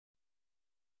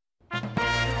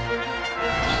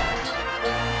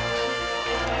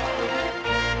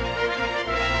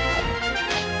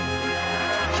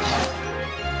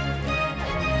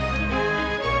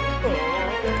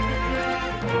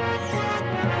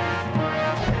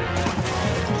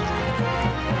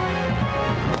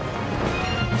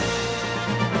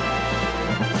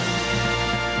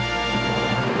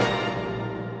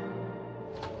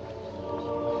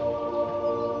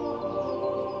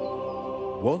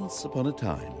Once upon a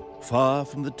time, far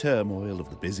from the turmoil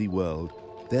of the busy world,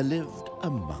 there lived a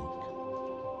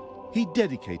monk. He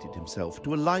dedicated himself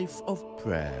to a life of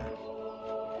prayer,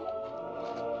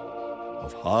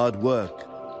 of hard work,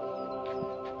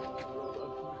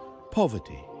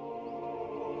 poverty,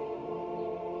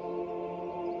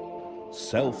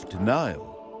 self-denial,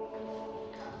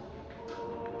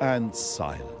 and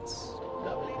silence.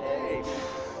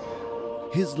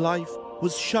 His life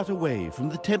was shut away from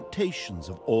the temptations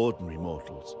of ordinary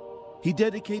mortals. He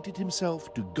dedicated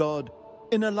himself to God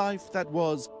in a life that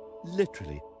was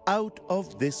literally out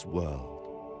of this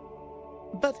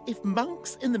world. But if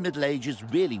monks in the Middle Ages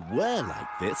really were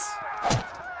like this,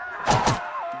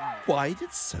 why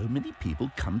did so many people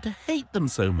come to hate them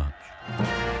so much?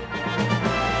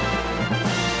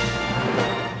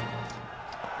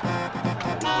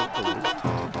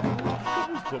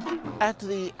 At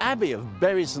the abbey of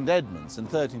Bury St Edmunds in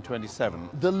 1327,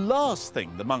 the last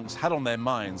thing the monks had on their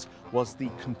minds was the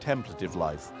contemplative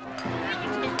life.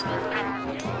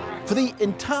 For the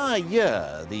entire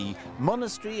year, the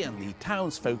monastery and the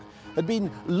townsfolk had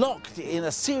been locked in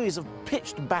a series of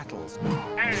pitched battles,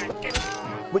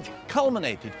 which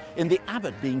culminated in the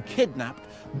abbot being kidnapped,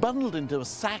 bundled into a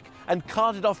sack and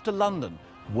carted off to London,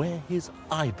 where his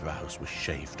eyebrows were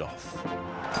shaved off.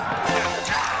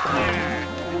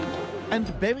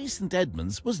 And Bury St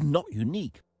Edmunds was not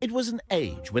unique. It was an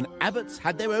age when abbots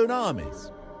had their own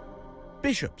armies,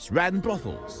 bishops ran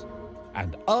brothels,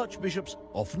 and archbishops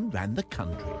often ran the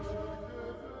country.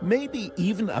 Maybe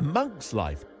even a monk's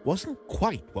life wasn't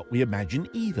quite what we imagine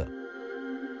either.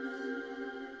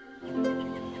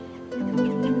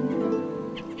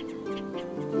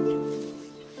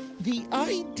 The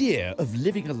idea of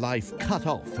living a life cut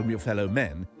off from your fellow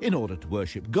men in order to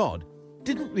worship God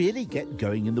didn't really get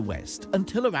going in the West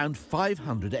until around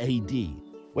 500 AD,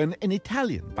 when an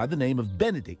Italian by the name of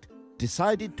Benedict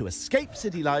decided to escape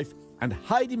city life and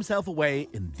hide himself away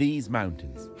in these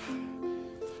mountains.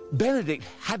 Benedict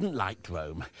hadn't liked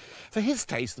Rome. For his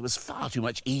taste, there was far too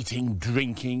much eating,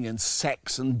 drinking and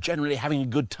sex and generally having a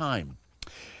good time.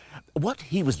 What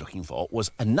he was looking for was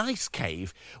a nice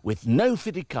cave with no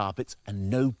fitted carpets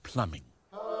and no plumbing.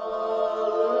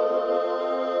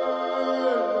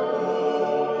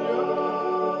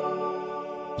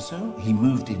 So he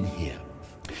moved in here.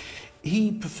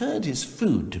 He preferred his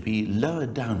food to be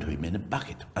lowered down to him in a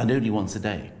bucket, and only once a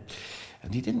day.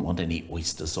 And he didn't want any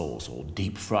oyster sauce or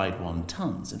deep-fried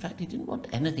wontons. In fact, he didn't want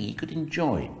anything he could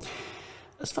enjoy.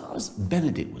 As far as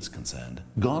Benedict was concerned,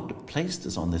 God placed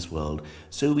us on this world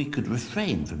so we could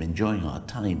refrain from enjoying our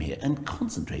time here and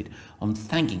concentrate on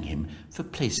thanking him for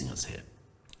placing us here.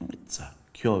 It's a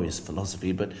curious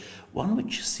philosophy, but one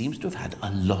which seems to have had a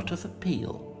lot of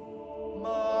appeal.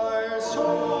 My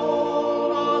soul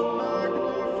doth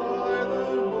magnify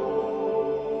the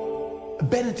Lord.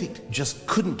 Benedict just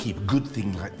couldn't keep a good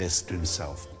thing like this to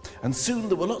himself, and soon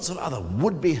there were lots of other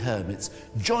would-be hermits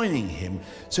joining him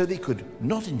so they could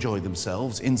not enjoy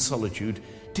themselves in solitude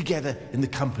together in the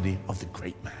company of the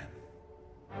great man.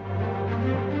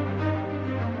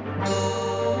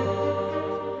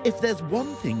 If there's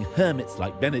one thing hermits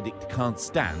like Benedict can't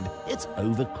stand, it's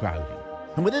overcrowding.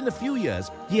 And within a few years,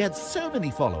 he had so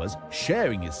many followers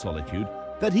sharing his solitude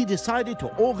that he decided to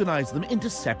organize them into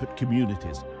separate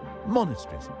communities,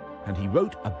 monasteries, and he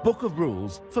wrote a book of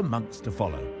rules for monks to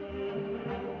follow.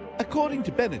 According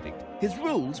to Benedict, his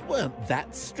rules weren't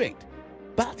that strict,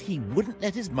 but he wouldn't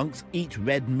let his monks eat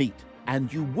red meat,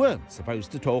 and you weren't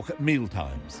supposed to talk at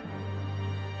mealtimes.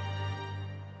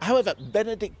 However,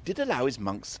 Benedict did allow his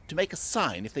monks to make a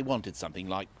sign if they wanted something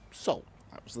like salt.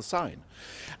 That was the sign.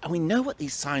 And we know what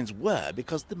these signs were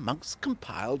because the monks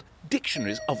compiled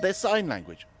dictionaries of their sign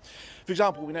language. For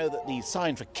example, we know that the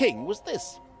sign for king was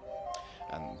this,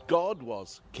 and God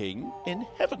was king in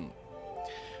heaven.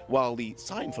 While the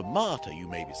sign for martyr, you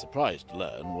may be surprised to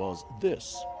learn, was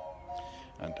this.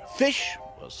 And fish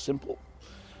was simple,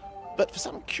 but for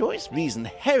some curious reason,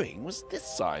 herring was this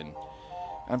sign.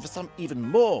 And for some even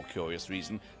more curious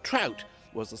reason, trout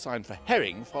was the sign for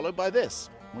herring, followed by this,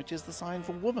 which is the sign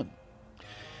for woman.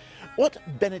 What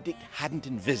Benedict hadn't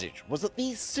envisaged was that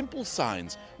these simple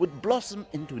signs would blossom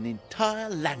into an entire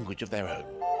language of their own.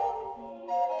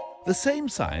 The same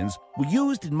signs were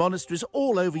used in monasteries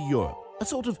all over Europe, a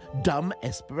sort of dumb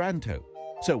Esperanto.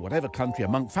 So whatever country a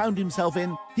monk found himself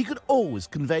in, he could always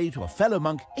convey to a fellow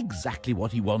monk exactly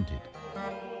what he wanted.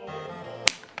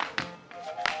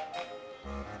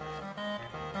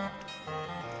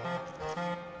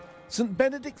 St.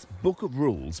 Benedict's Book of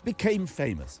Rules became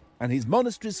famous, and his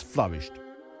monasteries flourished.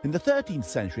 In the 13th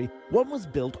century, one was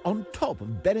built on top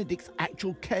of Benedict's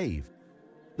actual cave.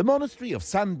 the monastery of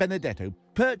San Benedetto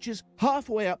perches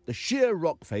halfway up the sheer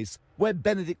rock face where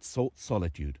Benedict sought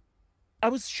solitude. I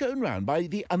was shown round by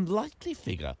the unlikely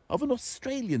figure of an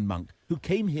Australian monk who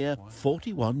came here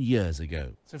 41 years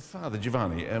ago. So, Father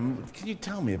Giovanni, can you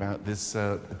tell me about this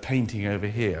painting over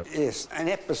here? Yes, an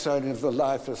episode of the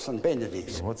life of St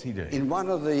Benedict. What's he doing? In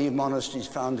one of the monasteries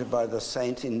founded by the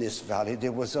saint in this valley,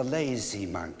 there was a lazy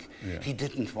monk. Yeah. He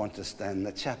didn't want to stand in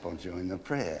the chapel during the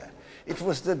prayer. It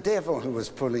was the devil who was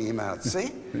pulling him out,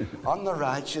 see? On the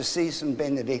right, you see St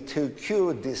Benedict, who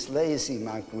cured this lazy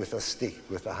monk with a stick,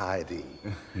 with a hiding.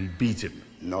 He beat him.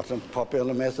 Not a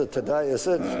popular method today, is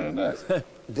it? No.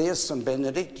 There's St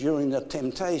Benedict during the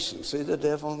temptation. See the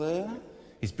devil there?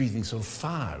 He's breathing sort of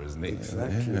fire, isn't he?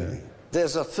 Exactly. Yeah.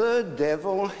 There's a third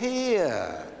devil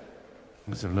here.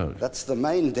 Let's have a look. That's the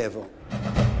main devil.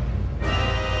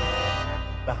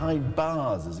 Behind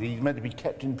bars, is he? He's meant to be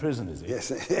kept in prison, is he?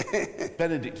 Yes.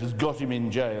 Benedict has got him in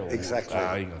jail. Exactly.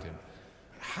 Ah, he got him.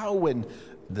 How, when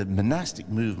the monastic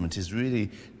movement is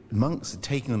really, monks are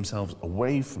taking themselves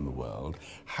away from the world,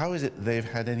 how is it they've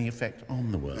had any effect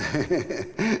on the world?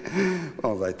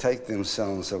 Well, they take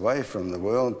themselves away from the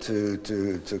world to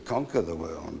conquer the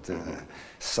world.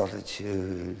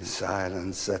 Solitude,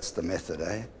 silence, that's the method,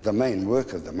 eh? The main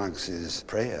work of the monks is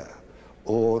prayer.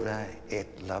 Ora et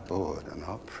labor,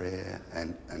 prayer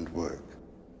and work.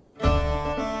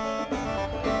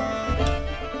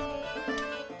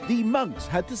 The monks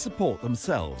had to support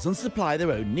themselves and supply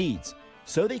their own needs,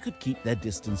 so they could keep their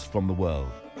distance from the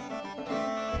world.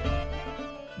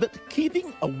 But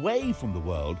keeping away from the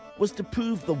world was to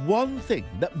prove the one thing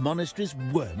that monasteries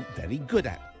weren't very good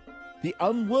at. The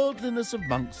unworldliness of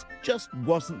monks just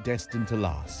wasn't destined to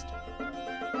last.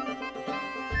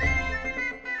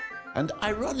 And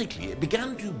ironically, it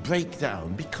began to break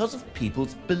down because of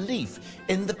people's belief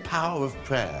in the power of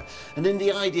prayer and in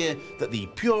the idea that the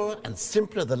purer and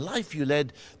simpler the life you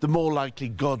led, the more likely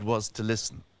God was to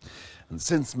listen. And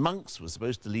since monks were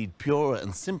supposed to lead purer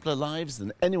and simpler lives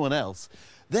than anyone else,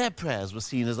 their prayers were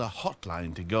seen as a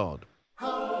hotline to God.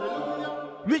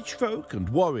 Rich folk and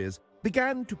warriors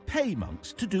began to pay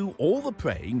monks to do all the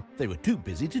praying they were too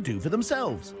busy to do for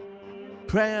themselves.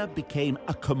 Prayer became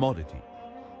a commodity.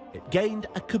 It gained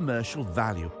a commercial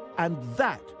value, and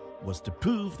that was to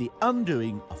prove the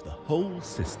undoing of the whole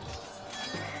system.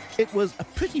 It was a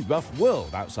pretty rough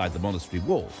world outside the monastery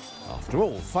wall. After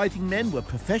all, fighting men were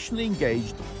professionally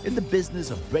engaged in the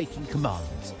business of breaking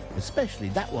commandments, especially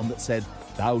that one that said,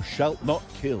 "Thou shalt not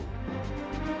kill."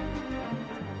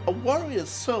 A warrior's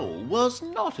soul was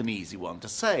not an easy one to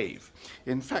save.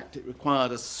 In fact, it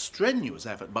required a strenuous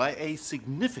effort by a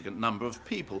significant number of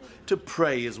people to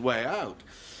pray his way out.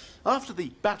 After the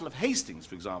Battle of Hastings,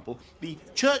 for example, the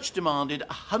church demanded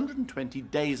 120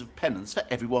 days of penance for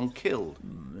everyone killed.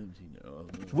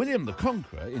 William the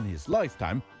Conqueror, in his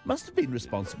lifetime, must have been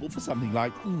responsible for something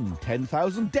like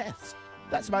 10,000 deaths.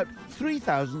 That's about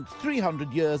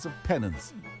 3,300 years of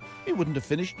penance. He wouldn't have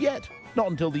finished yet, not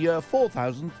until the year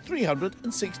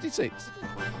 4,366.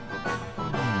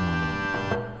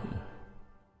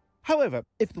 However,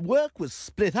 if the work was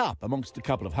split up amongst a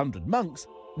couple of hundred monks,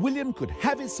 William could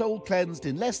have his soul cleansed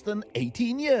in less than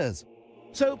 18 years.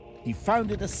 So he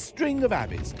founded a string of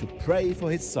abbeys to pray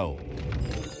for his soul.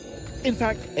 In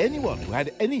fact, anyone who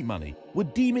had any money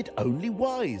would deem it only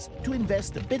wise to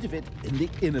invest a bit of it in the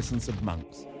innocence of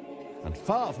monks. And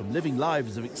far from living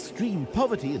lives of extreme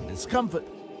poverty and discomfort,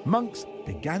 monks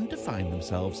began to find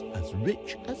themselves as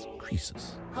rich as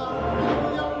Croesus.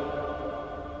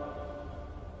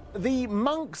 The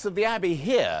monks of the abbey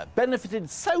here benefited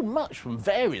so much from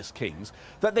various kings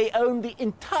that they owned the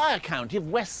entire county of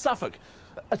West Suffolk,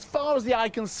 as far as the eye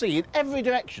can see, in every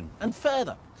direction and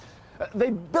further. They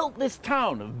built this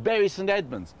town of Bury St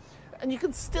Edmunds, and you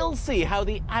can still see how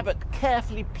the abbot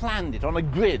carefully planned it on a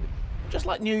grid, just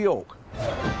like New York.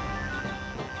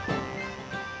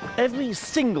 Every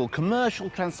single commercial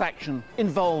transaction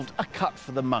involved a cut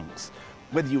for the monks,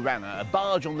 whether you ran a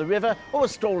barge on the river or a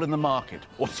stall in the market,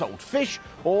 or sold fish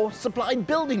or supplied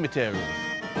building materials.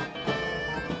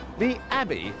 The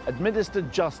abbey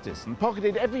administered justice and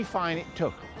pocketed every fine it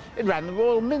took. It ran the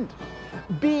royal mint.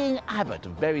 Being abbot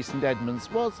of Bury St Edmunds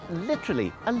was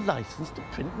literally a license to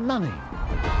print money.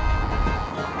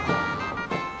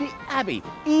 The abbey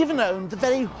even owned the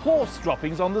very horse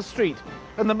droppings on the street,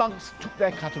 and the monks took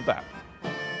their cut of that.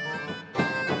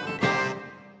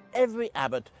 Every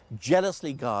abbot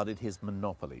jealously guarded his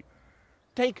monopoly.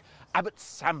 Take Abbot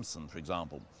Samson, for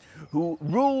example, who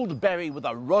ruled Bury with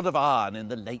a rod of iron in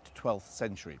the late 12th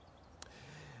century.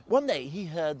 One day he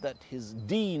heard that his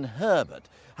dean Herbert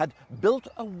had built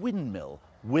a windmill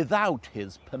without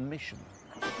his permission.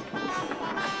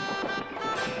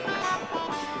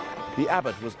 The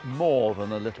abbot was more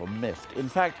than a little miffed. In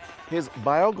fact, his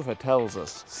biographer tells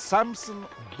us Samson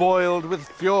boiled with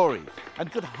fury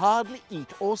and could hardly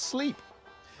eat or sleep.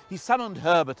 He summoned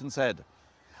Herbert and said,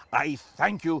 "I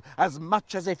thank you as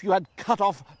much as if you had cut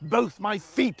off both my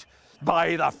feet.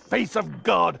 By the face of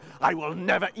God, I will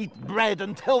never eat bread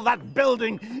until that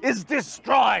building is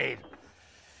destroyed."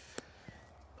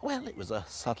 Well, it was a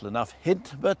subtle enough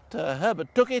hint, but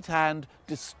Herbert took it and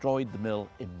destroyed the mill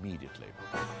immediately.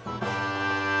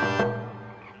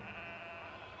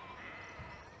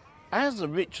 As a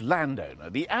rich landowner,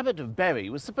 the Abbot of Bury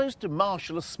was supposed to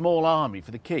marshal a small army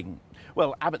for the king.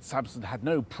 Well, Abbot Samson had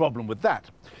no problem with that.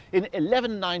 In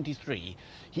 1193,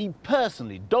 he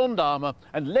personally donned armour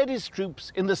and led his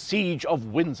troops in the siege of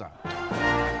Windsor,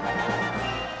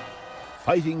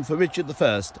 fighting for Richard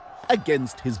I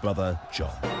against his brother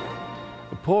John.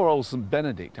 The poor old St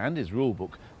Benedict and his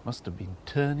rulebook must have been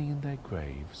turning in their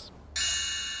graves.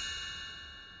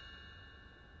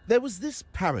 There was this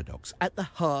paradox at the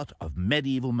heart of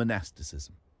medieval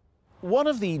monasticism. One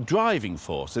of the driving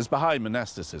forces behind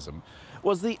monasticism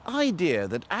was the idea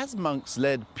that as monks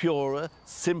led purer,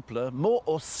 simpler, more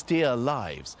austere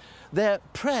lives, their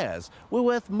prayers were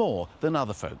worth more than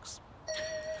other folks.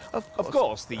 Of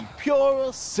course, the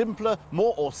purer, simpler,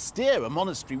 more austere a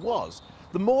monastery was,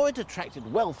 the more it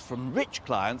attracted wealth from rich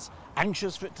clients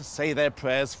anxious for it to say their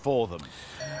prayers for them.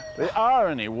 The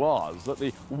irony was that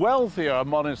the wealthier a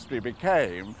monastery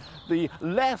became, the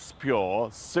less pure,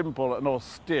 simple and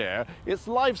austere its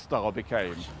lifestyle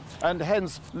became, and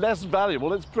hence less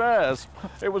valuable its prayers.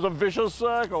 It was a vicious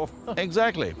circle.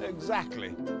 Exactly.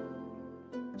 Exactly.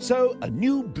 So a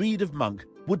new breed of monk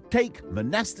would take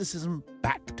monasticism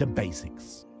back to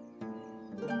basics.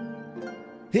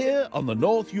 Here on the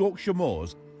North Yorkshire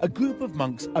moors, a group of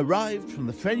monks arrived from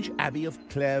the French abbey of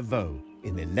Clairvaux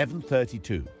in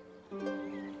 1132.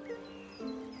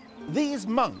 These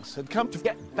monks had come to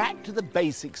get back to the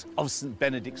basics of St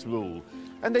Benedict's rule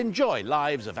and enjoy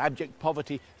lives of abject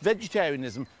poverty,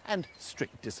 vegetarianism and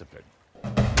strict discipline.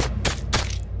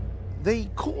 They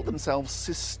called themselves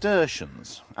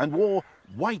Cistercians and wore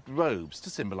white robes to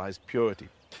symbolise purity.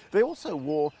 They also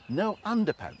wore no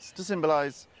underpants to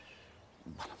symbolise,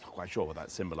 well, I'm not quite sure what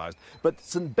that symbolised, but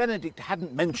St Benedict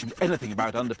hadn't mentioned anything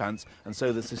about underpants, and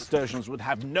so the Cistercians would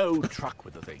have no truck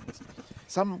with the things.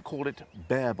 Some call it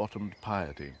bare-bottomed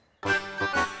piety.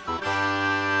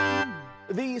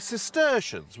 The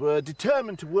Cistercians were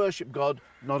determined to worship God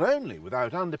not only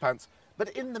without underpants, but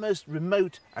in the most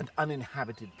remote and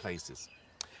uninhabited places.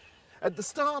 At the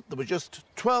start, there were just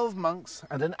 12 monks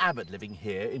and an abbot living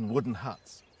here in wooden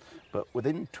huts. But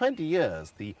within 20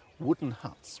 years, the wooden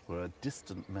huts were a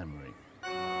distant memory.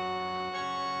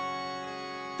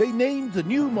 They named the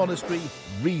new monastery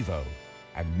Rievaulx,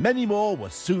 and many more were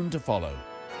soon to follow.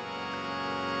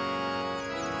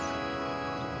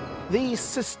 The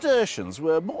Cistercians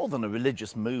were more than a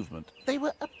religious movement. They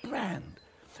were a brand.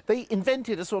 They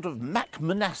invented a sort of Mac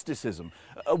monasticism,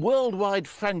 a worldwide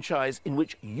franchise in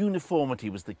which uniformity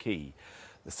was the key.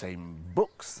 The same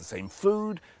books, the same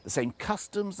food, the same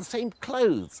customs, the same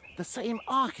clothes, the same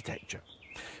architecture.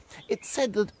 It's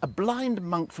said that a blind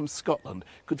monk from Scotland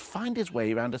could find his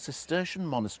way around a Cistercian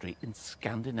monastery in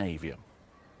Scandinavia.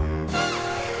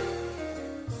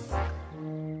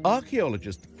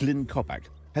 Archaeologist Glyn Coppack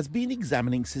has been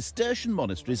examining Cistercian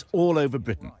monasteries all over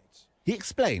Britain. He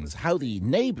explains how the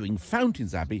neighbouring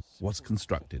Fountains Abbey was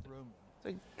constructed.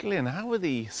 So, Glyn, how were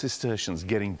the Cistercians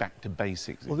getting back to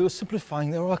basics? Well, they were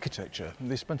simplifying their architecture.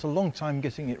 They spent a long time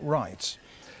getting it right.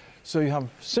 So you have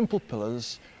simple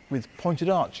pillars with pointed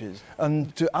arches,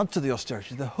 and to add to the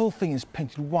austerity, the whole thing is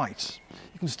painted white.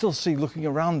 You can still see, looking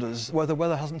around us, where the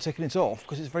weather hasn't taken it off,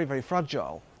 because it's very, very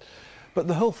fragile. But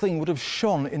the whole thing would have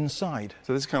shone inside.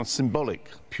 So this kind of symbolic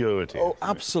purity. Oh,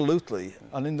 absolutely.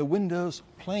 And in the windows,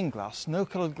 plain glass, no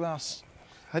coloured glass.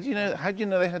 How do you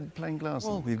know they had plain glass?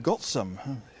 Well, we've got some.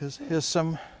 Here's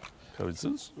some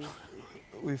Coincidence?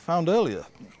 we found earlier.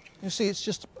 You see, it's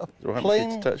just a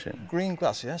plain green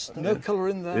glass, yes? No colour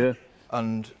in there. Yeah.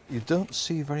 And you don't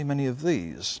see very many of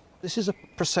these. This is a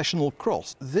processional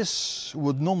cross. This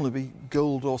would normally be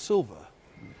gold or silver.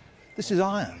 This is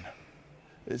iron.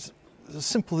 It's as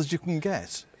simple as you can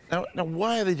get. Now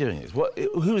why are they doing this?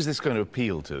 Who is this going to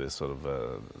appeal to, this sort of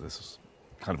this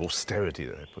kind of austerity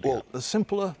that they're putting Well, the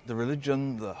simpler the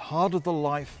religion, the harder the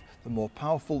life, the more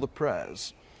powerful the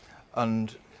prayers.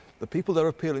 And the people they're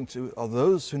appealing to are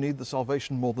those who need the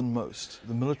salvation more than most,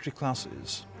 the military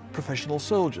classes, professional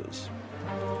soldiers.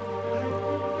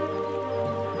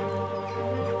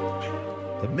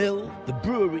 The mill, the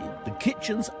brewery, the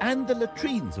kitchens and the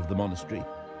latrines of the monastery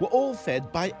were all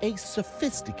fed by a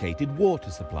sophisticated water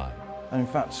supply. And in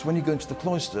fact, when you go into the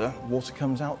cloister, water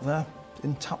comes out there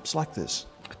in taps like this.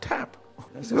 A tap?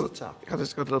 This is a tap.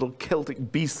 It's got a little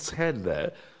Celtic beast's head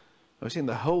there. I've seen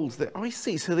the holes there. Oh, I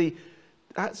see. So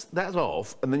that's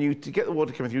off, and then to get the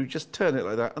water coming through, you just turn it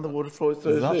like that, and the water flows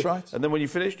through. That's right. And then when you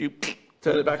finish, you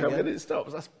turn it back up and it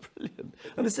stops. That's brilliant.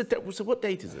 And so what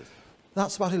date is this?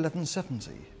 That's about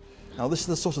 1170. Now, this is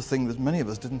the sort of thing that many of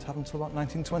us didn't have until about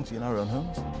 1920 in our own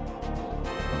homes.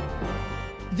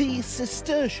 The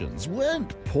Cistercians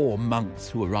weren't poor monks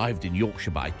who arrived in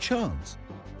Yorkshire by chance.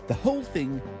 The whole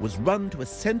thing was run to a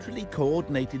centrally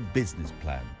coordinated business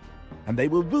plan, and they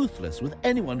were ruthless with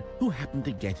anyone who happened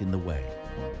to get in the way.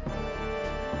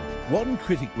 One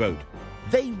critic wrote,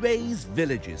 "They raise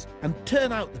villages and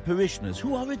turn out the parishioners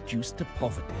who are reduced to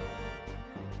poverty."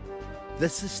 The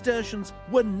Cistercians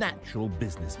were natural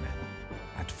businessmen.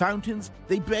 At Fountains,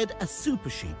 they bred a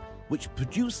super sheep, which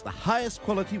produced the highest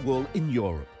quality wool in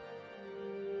Europe.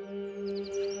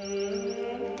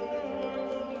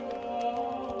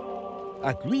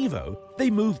 At Revo,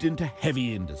 they moved into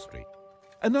heavy industry.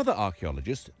 Another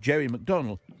archaeologist, Jerry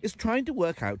MacDonald, is trying to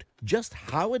work out just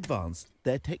how advanced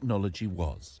their technology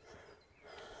was.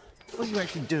 What are you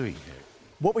actually doing here?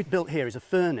 What we've built here is a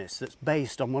furnace that's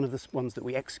based on one of the ones that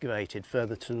we excavated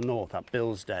further to the north at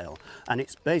Billsdale, and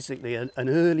it's basically an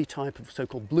early type of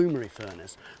so-called bloomery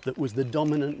furnace that was the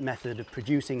dominant method of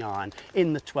producing iron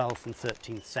in the 12th and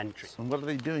 13th century. And what are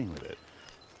they doing with it?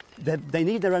 They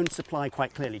need their own supply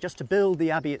quite clearly. Just to build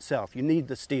the abbey itself, you need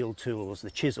the steel tools,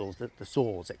 the chisels, the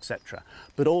saws, etc.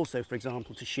 But also, for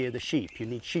example, to shear the sheep, you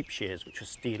need sheep shears, which are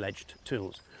steel-edged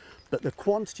tools. But the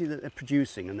quantity that they're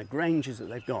producing and the granges that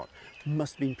they've got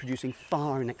must have been producing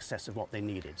far in excess of what they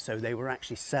needed. So they were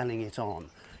actually selling it on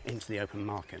into the open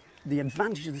market. The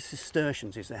advantage of the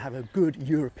Cistercians is they have a good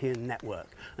European network,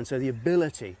 and so the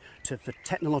ability for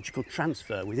technological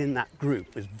transfer within that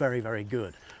group was very, very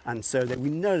good. And so we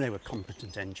know they were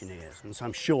competent engineers, and so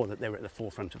I'm sure that they were at the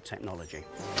forefront of technology.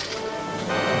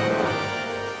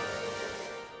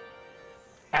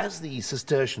 As the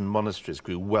Cistercian monasteries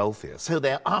grew wealthier, so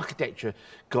their architecture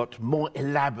got more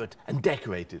elaborate and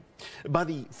decorated. By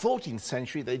the 14th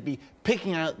century, they'd be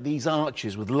picking out these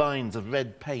arches with lines of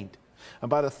red paint. And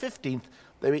by the 15th,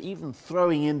 they were even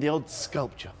throwing in the odd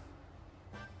sculpture.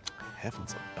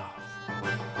 Heavens above.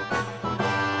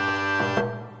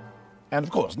 And of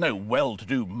course, no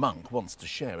well-to-do monk wants to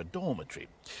share a dormitory.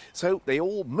 So they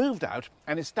all moved out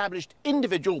and established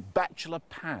individual bachelor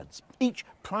pads, each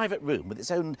private room with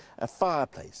its own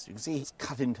fireplace. You can see it's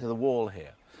cut into the wall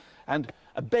here. And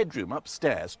a bedroom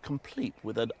upstairs, complete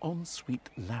with an ensuite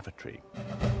lavatory.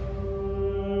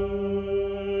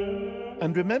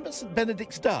 And remember St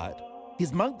Benedict's diet?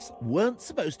 His monks weren't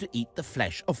supposed to eat the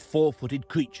flesh of four-footed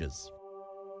creatures.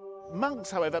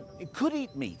 Monks, however, could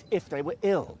eat meat if they were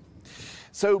ill.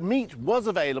 So meat was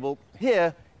available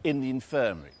here in the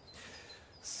infirmary.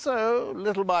 So,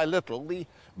 little by little, the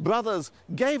brothers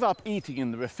gave up eating in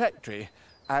the refectory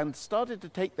and started to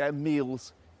take their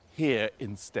meals here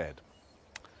instead.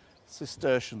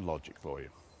 Cistercian logic for you.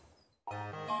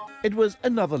 It was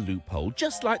another loophole,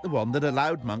 just like the one that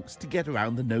allowed monks to get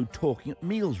around the no talking at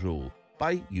meals rule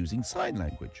by using sign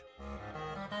language.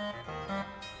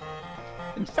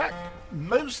 In fact,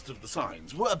 most of the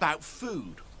signs were about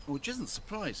food, which isn't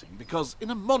surprising because in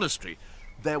a monastery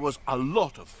there was a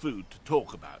lot of food to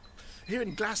talk about. Here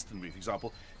in Glastonbury, for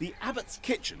example, the abbot's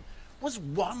kitchen was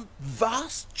one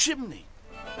vast chimney.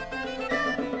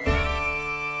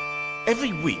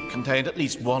 Every week contained at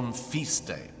least one feast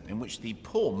day in which the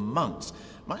poor monks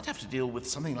might have to deal with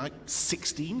something like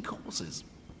 16 courses.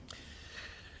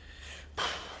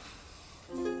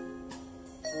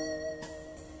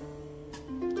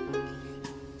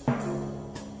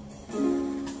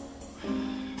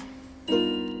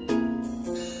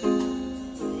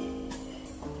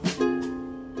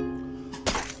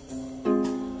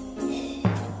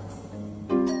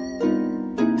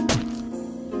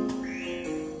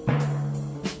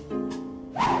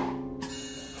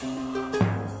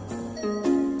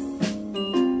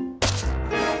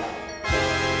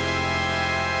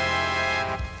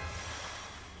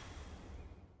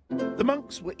 The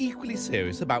monks were equally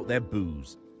serious about their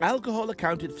booze. Alcohol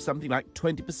accounted for something like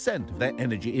 20% of their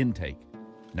energy intake.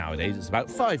 Nowadays it's about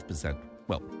 5%.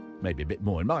 Well, maybe a bit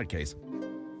more in my case.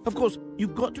 Of course,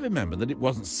 you've got to remember that it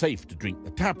wasn't safe to drink the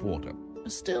tap water.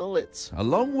 Still, it's a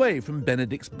long way from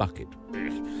Benedict's bucket.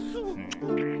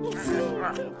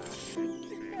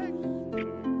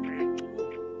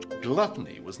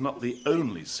 gluttony was not the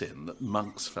only sin that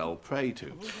monks fell prey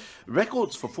to.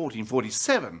 Records for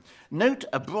 1447 note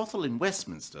a brothel in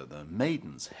Westminster, the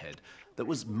Maiden's Head, that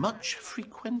was much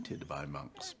frequented by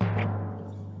monks.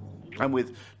 And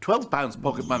with £12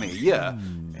 pocket money a year,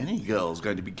 any girl's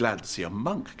going to be glad to see a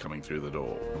monk coming through the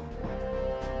door.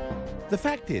 The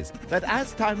fact is that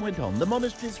as time went on, the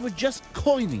monasteries were just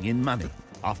coining in money.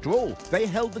 After all, they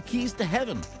held the keys to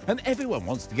heaven, and everyone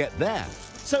wants to get there.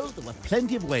 So there were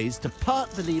plenty of ways to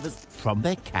part believers from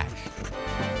their cash.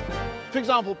 For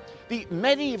example, the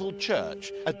medieval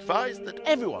church advised that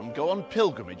everyone go on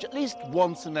pilgrimage at least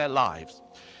once in their lives.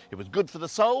 It was good for the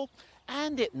soul,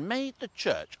 and it made the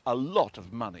church a lot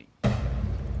of money.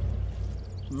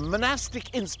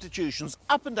 Monastic institutions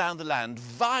up and down the land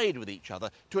vied with each other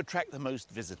to attract the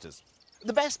most visitors.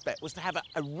 The best bet was to have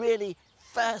a really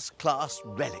first-class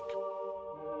relic.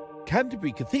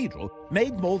 Canterbury Cathedral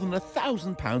made more than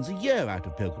 £1,000 a year out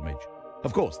of pilgrimage.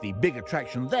 Of course, the big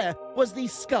attraction there was the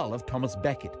skull of Thomas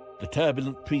Becket, the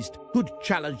turbulent priest who'd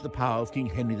challenged the power of King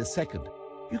Henry II.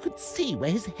 You could see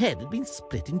where his head had been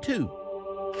split in two.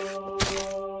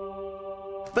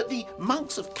 But the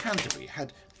monks of Canterbury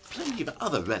had plenty of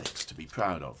other relics to be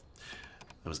proud of.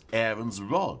 There was Aaron's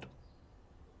rod.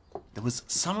 There was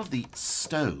some of the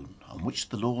stone on which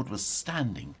the Lord was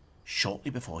standing shortly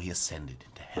before he ascended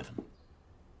into heaven.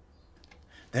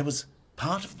 There was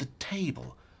part of the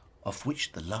table off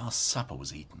which the Last Supper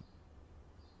was eaten.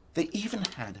 They even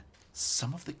had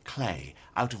some of the clay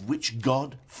out of which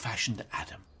God fashioned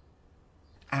Adam,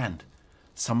 and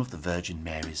some of the Virgin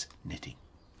Mary's knitting.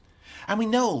 And we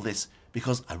know all this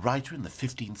because a writer in the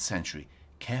 15th century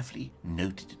carefully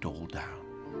noted it all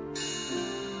down.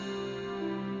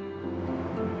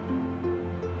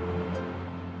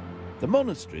 The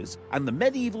monasteries and the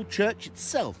medieval church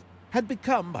itself had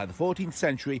become, by the 14th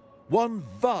century, one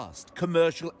vast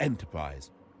commercial enterprise.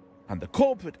 And the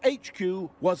corporate HQ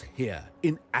was here,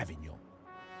 in Avignon.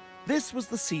 This was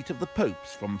the seat of the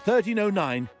popes from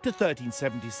 1309 to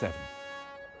 1377.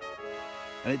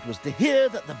 And it was to here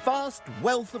that the vast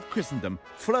wealth of Christendom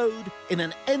flowed in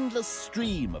an endless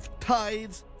stream of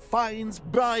tithes, fines,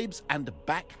 bribes, and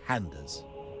backhanders.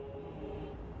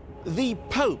 The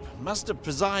Pope must have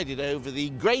presided over the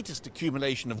greatest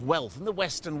accumulation of wealth in the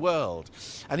Western world,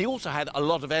 and he also had a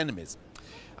lot of enemies.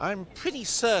 I'm pretty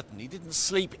certain he didn't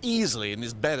sleep easily in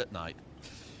his bed at night.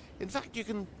 In fact, you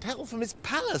can tell from his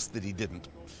palace that he didn't.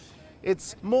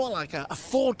 It's more like a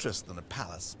fortress than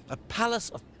a palace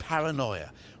of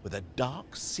paranoia, with a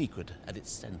dark secret at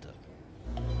its centre.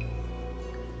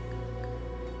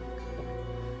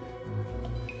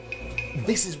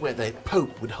 This is where the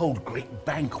Pope would hold great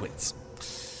banquets.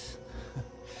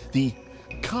 The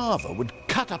carver would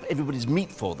cut up everybody's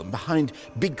meat for them behind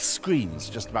big screens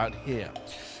just about here,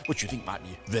 which you think might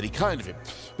be very kind of him.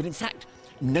 But in fact,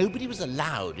 nobody was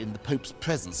allowed in the Pope's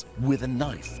presence with a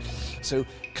knife. So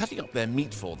cutting up their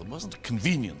meat for them wasn't a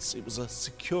convenience, it was a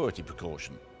security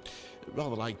precaution.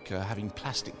 Rather like having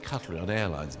plastic cutlery on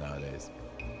airlines nowadays.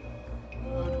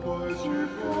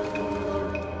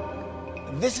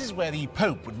 This is where the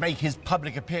Pope would make his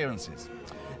public appearances.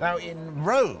 Now, in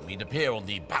Rome, he'd appear on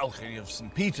the balcony of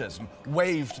St. Peter's and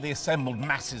wave to the assembled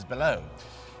masses below.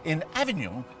 In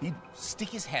Avignon, he'd stick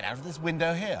his head out of this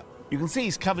window here. You can see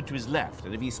he's covered to his left,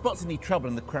 and if he spots any trouble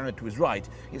in the crowd to his right,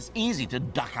 it's easy to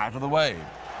duck out of the way.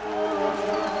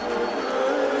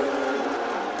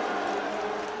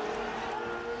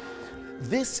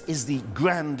 This is the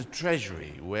Grand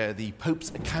Treasury, where the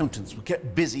Pope's accountants would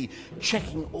get busy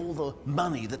checking all the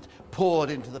money that poured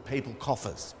into the papal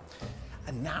coffers.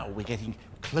 And now we're getting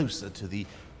closer to the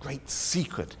great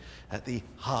secret at the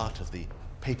heart of the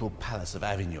papal palace of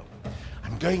Avignon.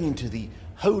 I'm going into the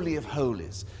Holy of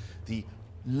Holies, the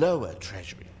lower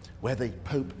treasury, where the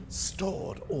Pope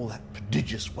stored all that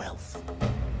prodigious wealth.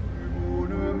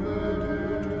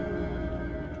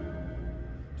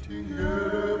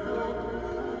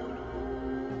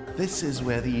 This is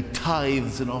where the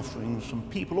tithes and offerings from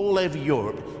people all over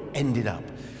Europe ended up,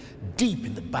 deep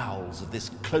in the bowels of this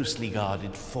closely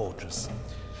guarded fortress.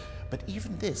 But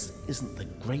even this isn't the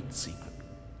great secret.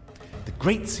 The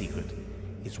great secret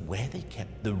is where they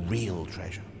kept the real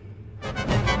treasure.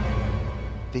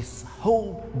 This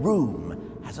whole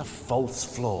room has a false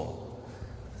floor.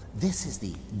 This is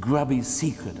the grubby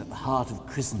secret at the heart of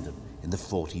Christendom in the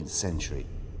 14th century.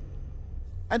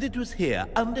 And it was here,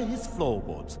 under his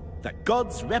floorboards, that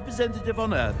God's representative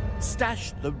on earth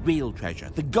stashed the real treasure,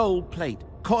 the gold plate,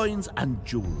 coins and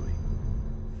jewellery.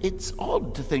 It's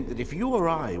odd to think that if you or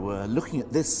I were looking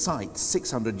at this site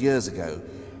 600 years ago,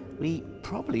 we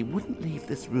probably wouldn't leave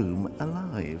this room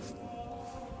alive.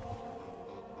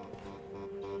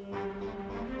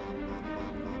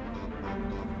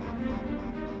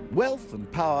 Wealth and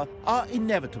power are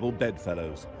inevitable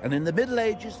bedfellows, and in the Middle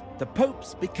Ages, the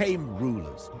popes became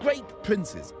rulers, great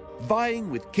princes, vying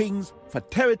with kings for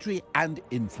territory and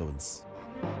influence.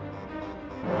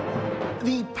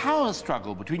 The power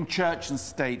struggle between church and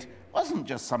state wasn't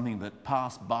just something that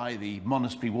passed by the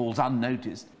monastery walls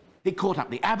unnoticed. It caught up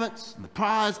the abbots and the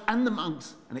priors and the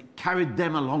monks, and it carried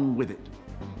them along with it.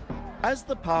 As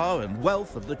the power and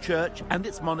wealth of the church and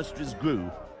its monasteries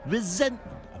grew,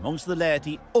 resentment amongst the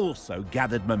laity also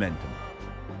gathered momentum.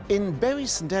 In Bury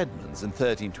St Edmunds in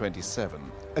 1327,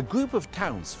 a group of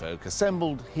townsfolk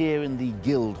assembled here in the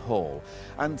Guild Hall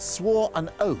and swore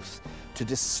an oath to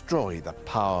destroy the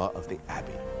power of the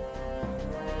abbey.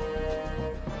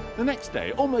 The next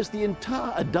day, almost the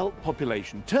entire adult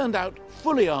population turned out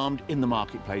fully armed in the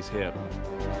marketplace here.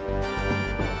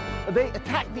 They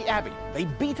attacked the abbey, they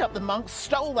beat up the monks,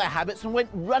 stole their habits and went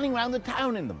running around the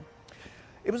town in them.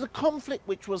 It was a conflict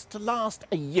which was to last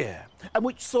a year, and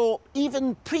which saw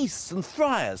even priests and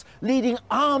friars leading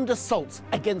armed assaults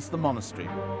against the monastery.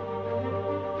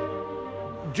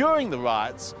 During the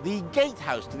riots, the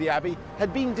gatehouse to the abbey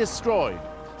had been destroyed,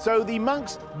 so the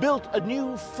monks built a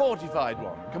new fortified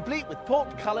one, complete with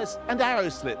portcullis and arrow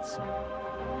slits.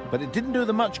 But it didn't do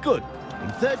them much good. In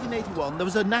 1381, there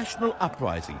was a national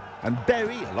uprising, and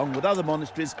Bury, along with other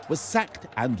monasteries, was sacked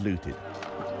and looted.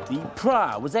 The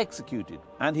prior was executed,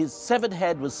 and his severed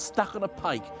head was stuck on a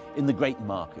pike in the great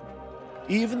market.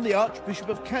 Even the Archbishop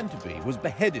of Canterbury was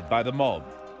beheaded by the mob.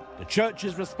 The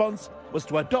church's response was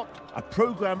to adopt a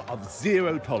programme of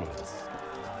zero tolerance.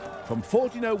 From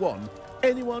 1401,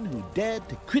 anyone who dared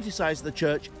to criticise the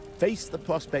church faced the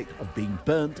prospect of being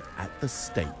burnt at the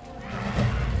stake.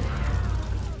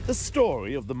 The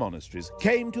story of the monasteries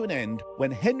came to an end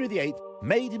when Henry VIII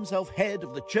made himself head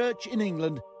of the church in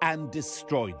England and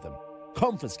destroyed them,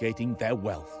 confiscating their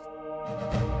wealth.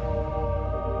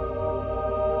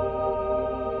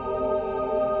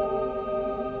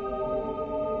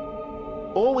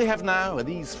 All we have now are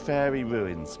these fairy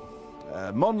ruins,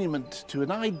 a monument to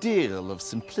an ideal of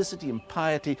simplicity and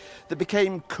piety that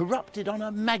became corrupted on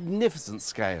a magnificent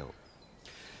scale.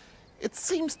 It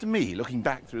seems to me, looking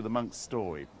back through the monk's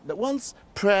story, that once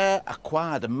prayer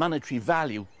acquired a monetary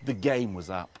value, the game was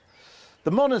up. The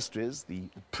monasteries, the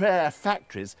prayer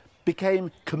factories,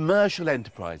 became commercial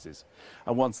enterprises.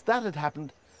 And once that had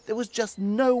happened, there was just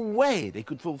no way they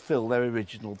could fulfill their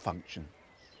original function.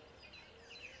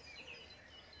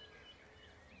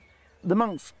 The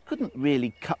monks couldn't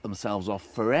really cut themselves off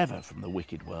forever from the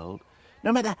wicked world.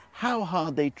 No matter how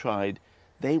hard they tried,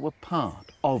 they were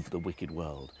part of the wicked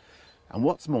world. And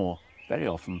what's more, very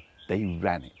often they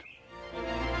ran it.